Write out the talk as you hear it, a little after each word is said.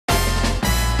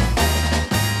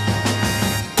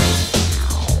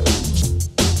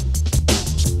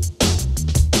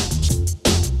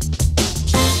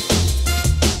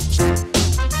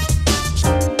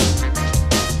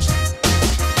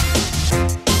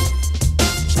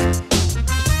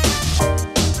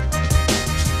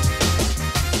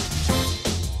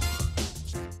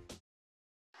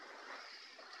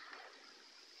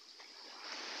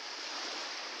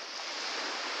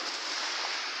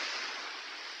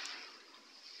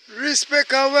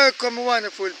Respect and welcome,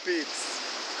 wonderful peeps.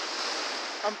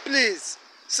 And please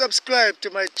subscribe to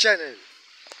my channel.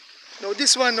 Now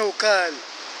this one now called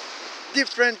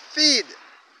different feed.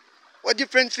 What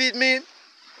different feed mean?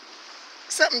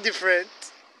 Something different.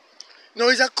 Now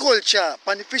it's a culture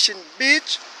on the fishing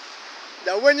beach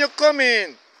that when you come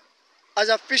in as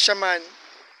a fisherman,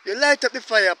 you light up the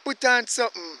fire, put on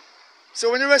something.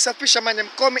 So when the rest of fishermen them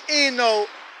come in now,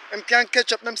 them can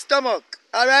catch up them stomach.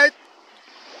 Alright?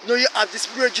 Now you have this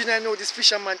virgin, I know this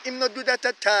fisherman, him not do that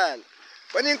at all.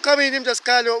 When him come in, him just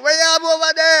call out, "What you have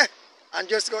over there?" And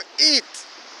just go eat.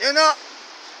 You know?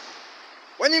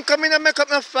 When him come in and make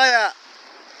up my fire.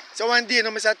 So one day, you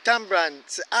know, Mr. Tambran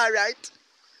say, "Alright,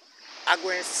 I'm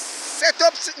going to set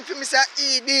up something for Mr.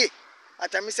 Edie."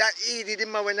 After Mr. Edie, the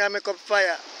man when I make up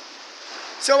fire.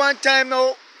 So one time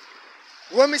now,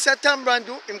 what Mr. Tambran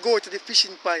do, him go to the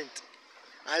fishing point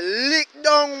and lick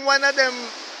down one of them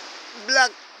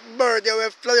black bird they will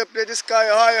fly up in the sky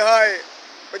high.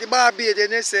 But the Barbadian,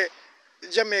 they say, the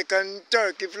Jamaican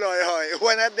turkey fly high.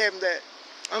 One of them there.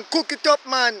 And cook it up,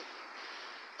 man.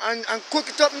 And cook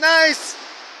it up nice.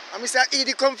 And Mr.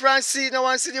 Edie come from sea now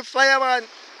and see the fireman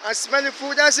and smell the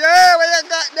food and say, "Hey, what you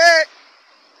got there?"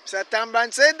 Mr.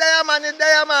 Tambran say, "There, man,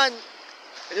 there, man."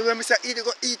 And when Mr. Edie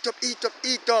go eat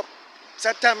up,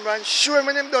 Mr. Tambran show him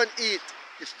when him done eat.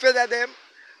 The feather them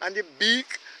and the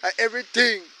beak and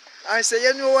everything. And say,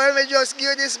 "You know what, me just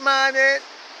give this morning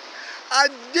a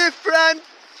different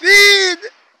feed."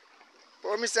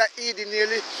 For Mr. Edie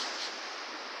nearly,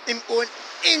 him own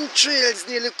entrails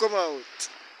nearly come out.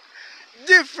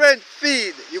 Different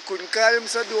feed. You couldn't call him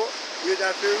so though. You'd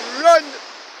have to run.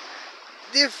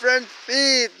 Different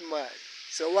feed, man.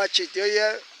 So watch it, you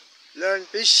hear? Learn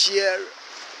to share.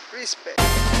 Respect.